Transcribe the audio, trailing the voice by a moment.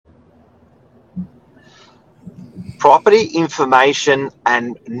Property information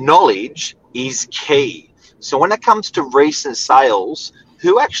and knowledge is key. So when it comes to recent sales,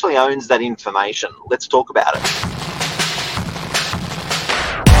 who actually owns that information? Let's talk about it.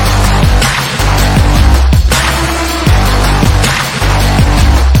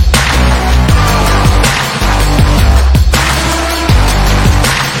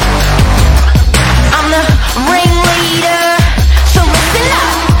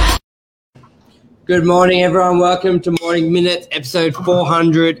 Good morning, everyone. Welcome to Morning Minutes, episode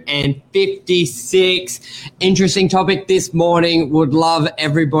 456. Interesting topic this morning. Would love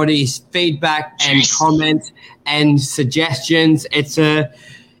everybody's feedback and comments and suggestions. It's a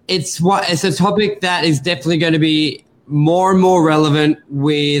topic that is definitely going to be more and more relevant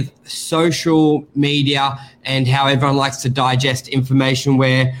with social media and how everyone likes to digest information,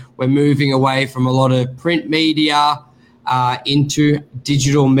 where we're moving away from a lot of print media into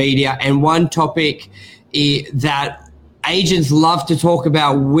digital media. And one topic that agents love to talk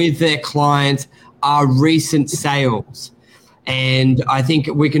about with their clients are recent sales. And I think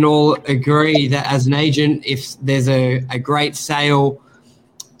we can all agree that as an agent, if there's a great sale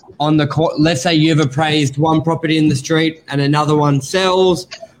on the court, let's say you've appraised one property in the street and another one sells,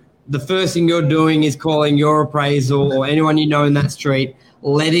 the first thing you're doing is calling your appraisal or anyone you know in that street,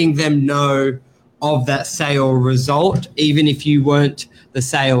 letting them know of that sale result, even if you weren't the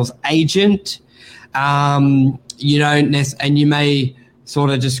sales agent. And you may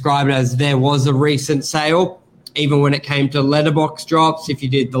sort of describe it as there was a recent sale, even when it came to letterbox drops. If you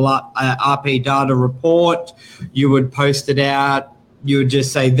did the RP data report, you would post it out. You would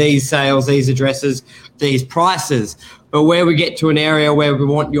just say these sales, these addresses, these prices. But where we get to an area where we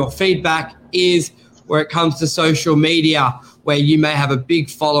want your feedback is where it comes to social media, where you may have a big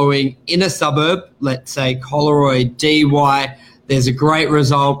following in a suburb, let's say Collaroy, DY, there's a great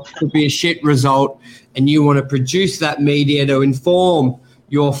result, could be a shit result, and you want to produce that media to inform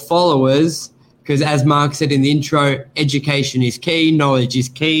your followers, because as Mark said in the intro, education is key, knowledge is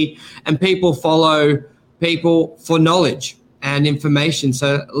key, and people follow people for knowledge and information.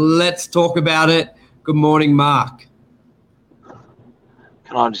 So let's talk about it. Good morning, Mark.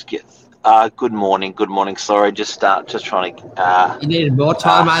 Can I just get... Good morning. Sorry, just trying to... you needed more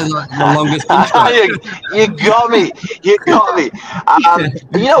time, the longest intro. You got me. You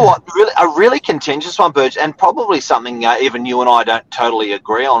know what? A really contentious one, Burge, and probably something even you and I don't totally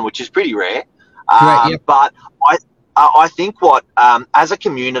agree on, which is pretty rare. Yep. But I think what, as a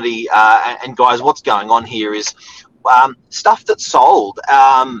community, and guys, what's going on here is stuff that's sold.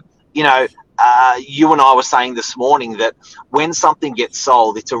 You and I were saying this morning that when something gets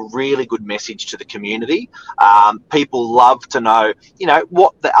sold, it's a really good message to the community. People love to know,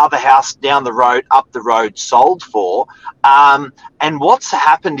 what the other house down the road, up the road sold for. And what's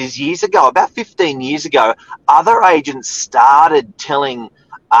happened is years ago, about 15 years ago, other agents started telling,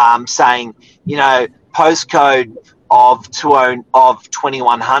 saying, postcode of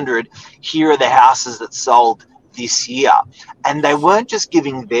 2100, here are the houses that sold this year. And they weren't just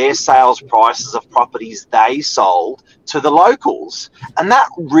giving their sales prices of properties they sold to the locals. And that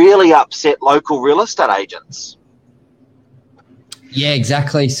really upset local real estate agents. Yeah,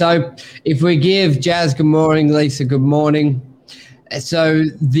 exactly. So if we give Jazz good morning, Lisa good morning. So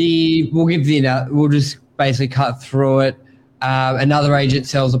we'll just basically cut through it. Another agent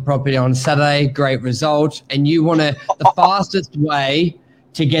sells a property on Saturday, great result. And you want the fastest way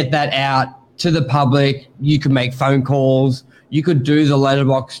to get that out to the public. You could make phone calls, you could do the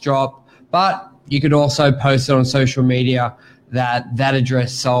letterbox drop, but you could also post it on social media that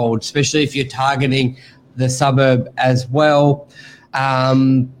address sold, especially if you're targeting the suburb as well.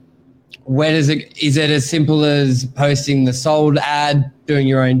 Is it as simple as posting the sold ad, doing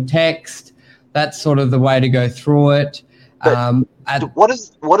your own text? That's sort of the way to go through it. What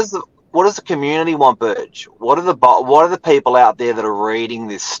does the community want, Burge? What are the people out there that are reading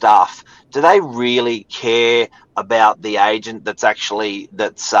this stuff? Do they really care about the agent that's selling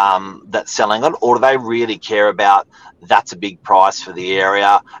it, or do they really care about that's a big price for the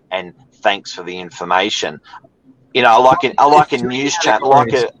area and thanks for the information? Like a news channel, I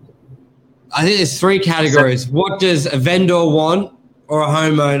think there's three categories. What does a vendor want, or a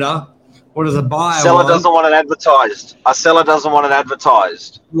homeowner? What does a buyer seller want? Doesn't want it advertised. A seller doesn't want it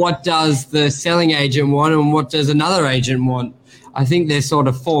advertised. What does the selling agent want, and what does another agent want? I think there's sort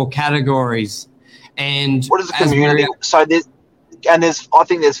of four categories. And what is the community? I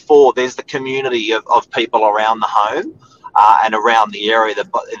think there's four. There's the community of people around the home and around the area.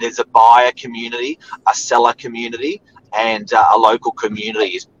 There's a buyer community, a seller community, and a local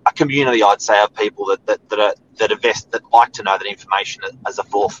community. A community, I'd say, of people that like to know that information as a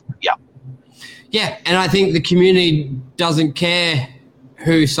fourth. Yeah. Yeah, and I think the community doesn't care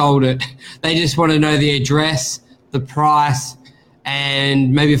who sold it. They just want to know the address, the price,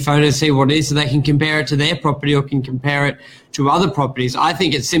 and maybe a photo to see what it is so they can compare it to their property or can compare it to other properties. I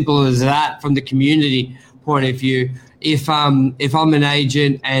think it's simple as that from the community point of view. If I'm an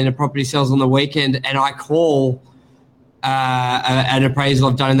agent and a property sells on the weekend and I call an appraisal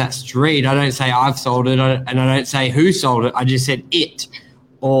I've done in that street, I don't say I've sold it and I don't say who sold it. I just said it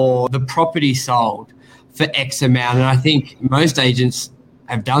or the property sold for X amount. And I think most agents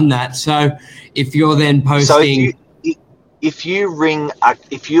have done that. So if you're then posting... So if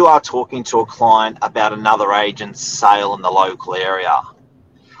you are talking to a client about another agent's sale in the local area,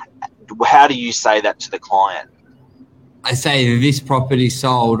 how do you say that to the client? I say this property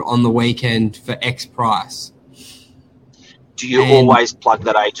sold on the weekend for X price. Do you always plug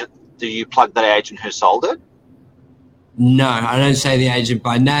that agent? Do you plug that agent who sold it? No, I don't say the agent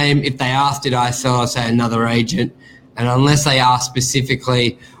by name. If they asked did I sell, I say another agent. And unless they ask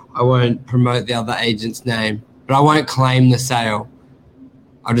specifically, I won't promote the other agent's name. But I won't claim the sale.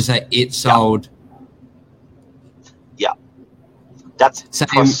 I'll just say it sold. Yeah. That's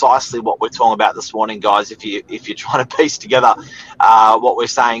precisely what we're talking about this morning, guys, if you're trying to piece together what we're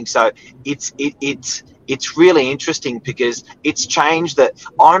saying. So it's really interesting because it's changed. That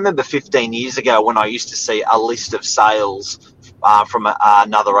I remember 15 years ago when I used to see a list of sales from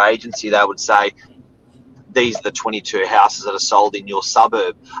another agency, they would say, these are the 22 houses that are sold in your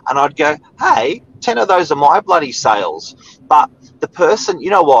suburb. And I'd go, hey, 10 of those are my bloody sales. But the person, you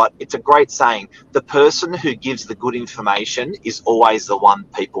know what? It's a great saying. The person who gives the good information is always the one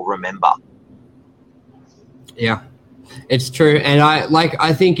people remember. Yeah, it's true. And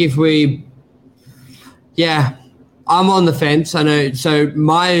I think if we... Yeah, I'm on the fence. I know. So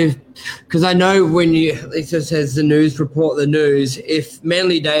because I know when it says the news report the news, if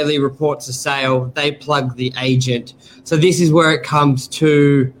Manly Daily reports a sale, they plug the agent. So this is where it comes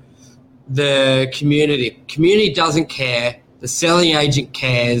to the community. Community doesn't care. The selling agent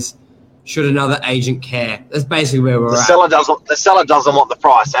cares. Should another agent care? That's basically where we're at. The seller doesn't want the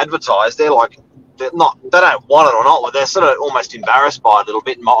price advertised. They don't want it or not. They're sort of almost embarrassed by it a little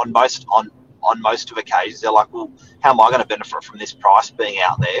bit on most of occasions. They're like, well, how am I going to benefit from this price being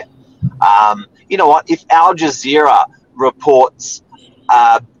out there? You know what? If Al Jazeera reports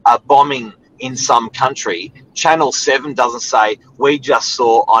a bombing in some country, Channel 7 doesn't say, we just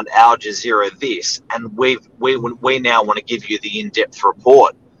saw on Al Jazeera this, and we now want to give you the in-depth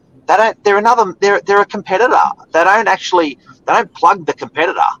report. They're a competitor. They don't plug the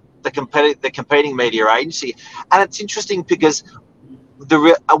competitor, the competing media agency. And it's interesting because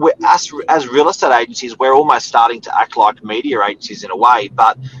as real estate agencies, we're almost starting to act like media agencies in a way,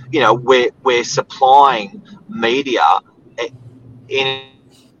 but we're supplying media in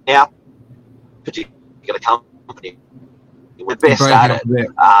our particular company. We're best at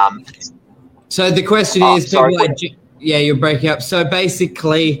it. So the question is, you're breaking up. So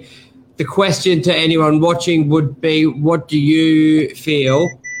basically, the question to anyone watching would be, what do you feel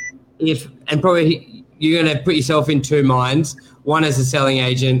and probably you're going to put yourself in two minds, one as a selling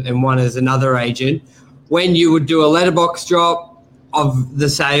agent and one as another agent. When you would do a letterbox drop of the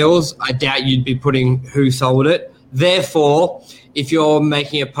sales, I doubt you'd be putting who sold it. Therefore, if you're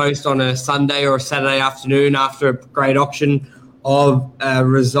making a post on a Sunday or a Saturday afternoon after a great auction of a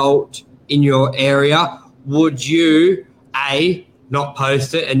result in your area, would you, A, not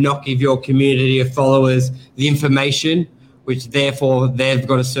post it and not give your community of followers the information, which therefore they've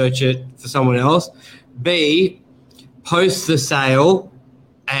got to search it for someone else? B, post the sale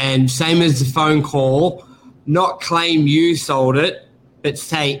and same as the phone call, not claim you sold it, but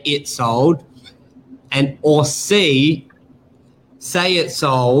say it sold. Or C, say it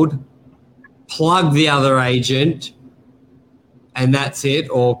sold, plug the other agent, and that's it.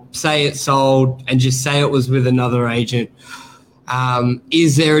 Or say it sold and just say it was with another agent.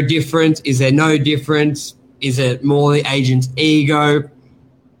 Is there a difference? Is there no difference? Is it more the agent's ego?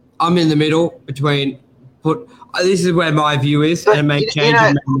 I'm in the middle between this is where my view is, and it may change,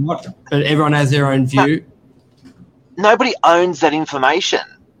 but everyone has their own view. Nobody owns that information.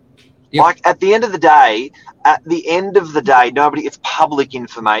 Yep. Like at the end of the day, it's public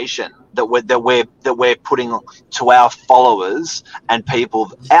information that we're putting to our followers and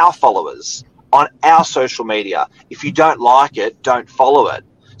our followers on our social media. If you don't like it, don't follow it.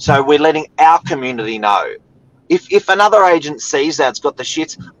 So we're letting our community know. If another agent sees that's got the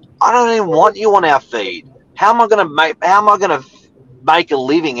shits, I don't even want you on our feed. How am I going to make a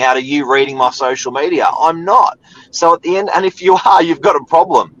living out of you reading my social media. I'm not. So at the end, and if you are, you've got a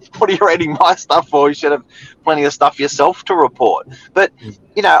problem. What are you reading my stuff for? You should have plenty of stuff yourself to report. But,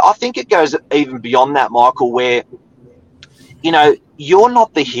 I think it goes even beyond that, Michael, where, you're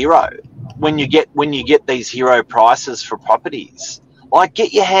not the hero when you get these hero prices for properties. Like,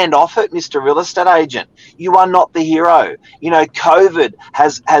 get your hand off it, Mr. Real Estate Agent. You are not the hero. COVID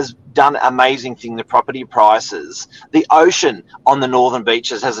has done amazing thing to property prices. The ocean on the northern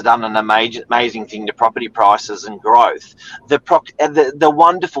beaches has done an amazing thing to property prices and growth. The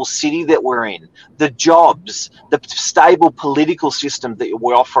wonderful city that we're in, the jobs, the stable political system that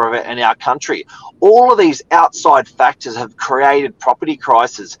we offer in our country. All of these outside factors have created property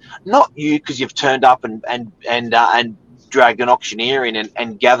crises. Not you, because you've turned up and dragged an auctioneer in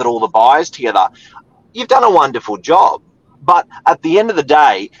and gathered all the buyers together. You've done a wonderful job. But at the end of the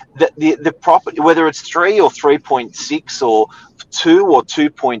day, the property, whether it's 3 or 3.6 or 2 or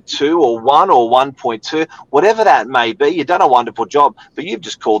 2.2 or 1 or 1.2, whatever that may be, you've done a wonderful job, but you've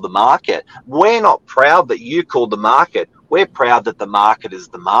just called the market. We're not proud that you called the market. We're proud that the market is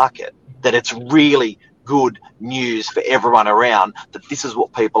the market, that it's really good news for everyone around, that this is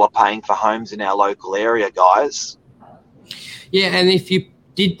what people are paying for homes in our local area, guys. Yeah, and if you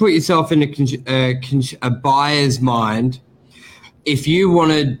did put yourself in a buyer's mind, if you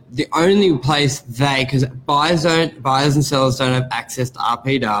wanted the only place because buyers and sellers don't have access to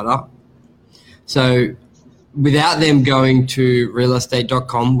RP data, so without them going to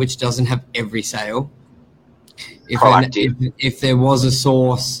realestate.com, which doesn't have every sale, if there was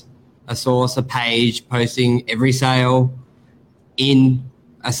a page posting every sale in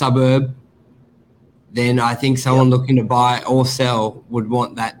a suburb, then I think someone looking to buy or sell would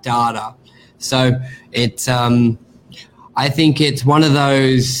want that data. So it's, I think it's one of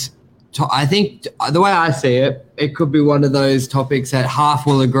those, I think the way I see it, it could be one of those topics that half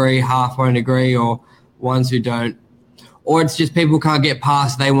will agree, half won't agree, or ones who don't. Or it's just people can't get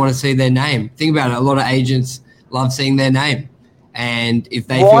past, they want to see their name. Think about it, a lot of agents love seeing their name. And if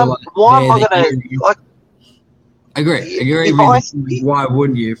they feel like... Why am I going to... Agree with you. Why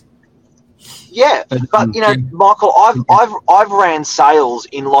wouldn't you? Yeah, but Michael, I've ran sales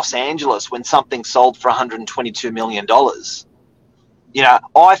in Los Angeles when something sold for $122 million.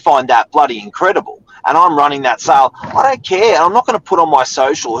 I find that bloody incredible, and I'm running that sale. I don't care, and I'm not going to put on my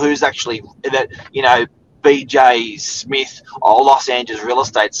social who's actually BJ Smith or Los Angeles Real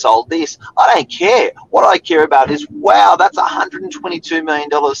Estate sold this. I don't care. What I care about is, wow, that's $122 million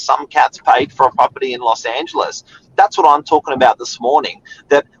some cats paid for a property in Los Angeles. That's what I'm talking about this morning.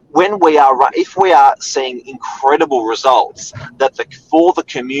 That if we are seeing incredible results, for the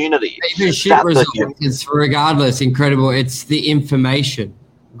community, even shit results, it's regardless incredible. It's the information,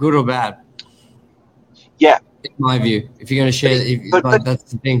 good or bad. Yeah, in my view, if you're going to share, that's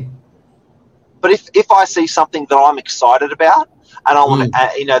the thing. But if I see something that I'm excited about, and I want to,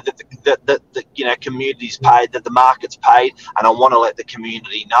 that the community's paid, that the market's paid, and I want to let the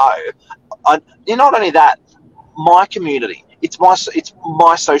community know. Not only that, my community. It's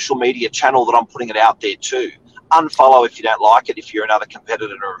my social media channel that I'm putting it out there too. Unfollow if you don't like it, if you're another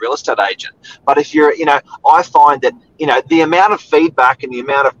competitor or a real estate agent. But if you're, I find that, the amount of feedback and the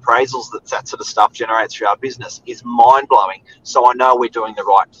amount of appraisals that sort of stuff generates through our business is mind-blowing. So I know we're doing the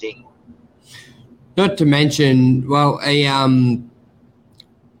right thing. Not to mention,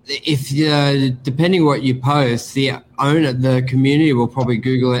 if depending what you post, the community will probably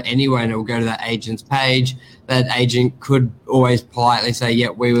Google it anyway, and it will go to that agent's page. That agent could always politely say, "Yeah,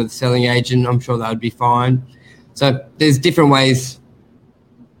 we were the selling agent." I'm sure that would be fine. So there's different ways.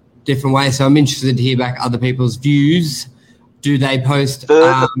 So I'm interested to hear back other people's views. Do they post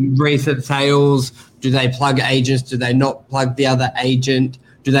recent sales? Do they plug agents? Do they not plug the other agent?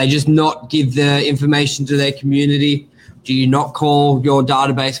 Do they just not give the information to their community? Do you not call your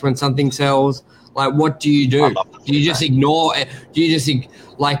database when something sells? Like, what do you do? Do you just ignore it? Do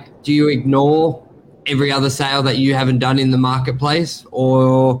you ignore every other sale that you haven't done in the marketplace?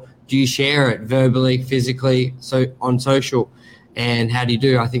 Or do you share it verbally, physically, so on social? And how do you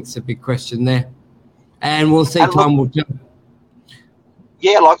do? I think it's a big question there. And we'll see. Time will tell.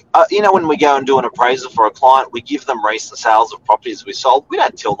 Yeah, when we go and do an appraisal for a client, we give them recent sales of properties we sold. We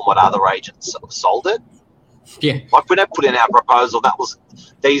don't tell them what other agents sold it. Yeah. We don't put in our proposal,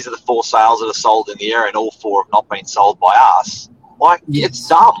 these are the 4 sales that are sold in the area and all 4 have not been sold by us. It's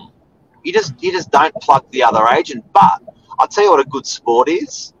dumb. You just don't plug the other agent. But I'll tell you what a good sport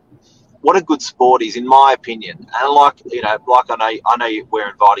is. What a good sport is, in my opinion. And I know we're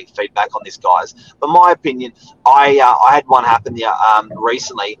inviting feedback on this, guys. But my opinion, I had one happen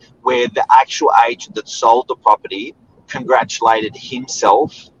recently where the actual agent that sold the property congratulated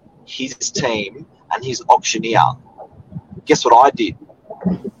himself, his team, and his auctioneer. Guess what I did?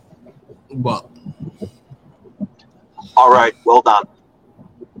 What? I wrote, "Well done."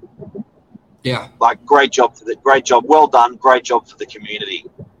 Yeah. Like, great job, well done, great job for the community.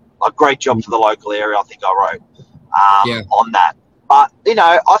 Like, great job for the local area, I think I wrote on that. But, you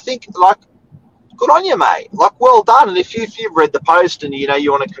know, I think, like, good on you, mate. Like, well done. And if you've read the post and, you know,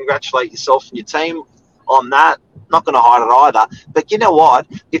 you want to congratulate yourself and your team on that, not going to hide it either. But you know what?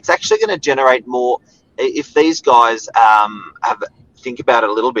 It's actually going to generate more. If these guys think about it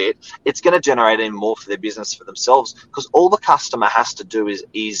a little bit, it's going to generate even more for their business, for themselves, because all the customer has to do is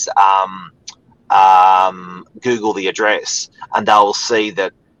Google the address, and they'll see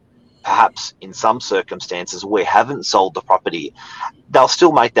that perhaps in some circumstances we haven't sold the property. They'll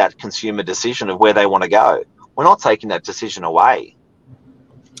still make that consumer decision of where they want to go. We're not taking that decision away.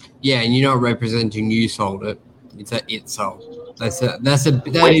 Yeah, and you're not representing you sold it. It's that it sold.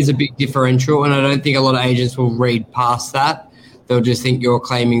 That is a big differential, and I don't think a lot of agents will read past that. They'll just think you're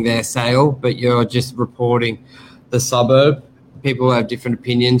claiming their sale, but you're just reporting the suburb. People have different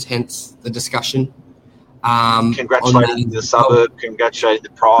opinions, hence the discussion. Congratulating the suburb, congratulating the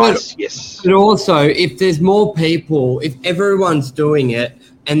price, yes. But also, if there's more people, if everyone's doing it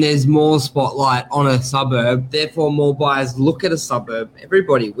and there's more spotlight on a suburb, therefore more buyers look at a suburb,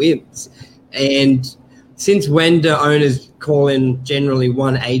 everybody wins. And since when do owners call in generally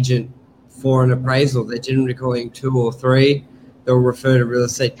one agent for an appraisal? They're generally calling 2 or 3. They'll refer to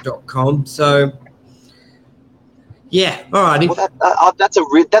realestate.com. So, yeah, all righty. Well, that's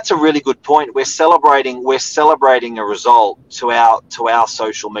a really good point. We're celebrating a result to our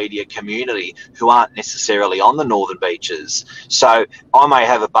social media community who aren't necessarily on the northern beaches. So I may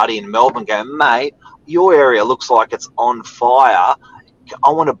have a buddy in Melbourne go, "Mate, your area looks like it's on fire. I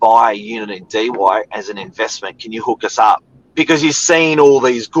want to buy a unit in DY as an investment. Can you hook us up?" Because he's seen all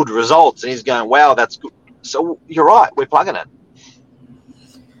these good results and he's going, "Wow, that's good." So you're right, we're plugging it.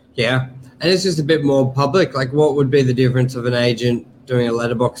 Yeah, and it's just a bit more public. Like, what would be the difference of an agent doing a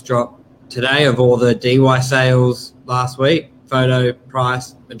letterbox drop today of all the DY sales last week? Photo,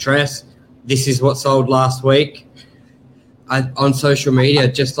 price, address. This is what sold last week. On social media,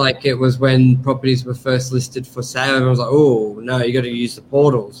 just like it was when properties were first listed for sale. Everyone was like, "Oh, no, you got to use the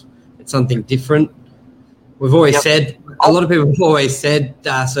portals. It's something different." We've always said, a lot of people have always said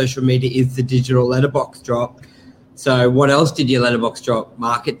social media is the digital letterbox drop. So what else did your letterbox drop?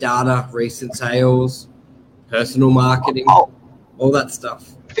 Market data, recent sales, personal marketing, all that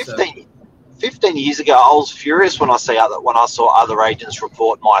stuff. 15 years ago, I was furious when I saw other agents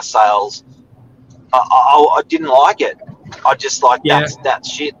report my sales. I didn't like it. I just like, that's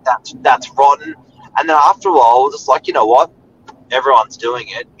shit. That's rotten. And then after a while, I was just like, you know what? Everyone's doing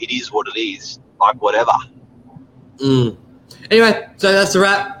it. It is what it is. Like, whatever. Anyway, so that's a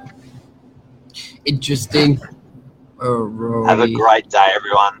wrap. Interesting. Right. Have a great day,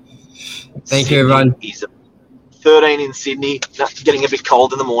 everyone. Thank you, everyone. 13 in Sydney. Getting a bit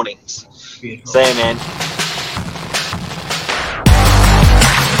cold in the mornings. Beautiful. See you, man.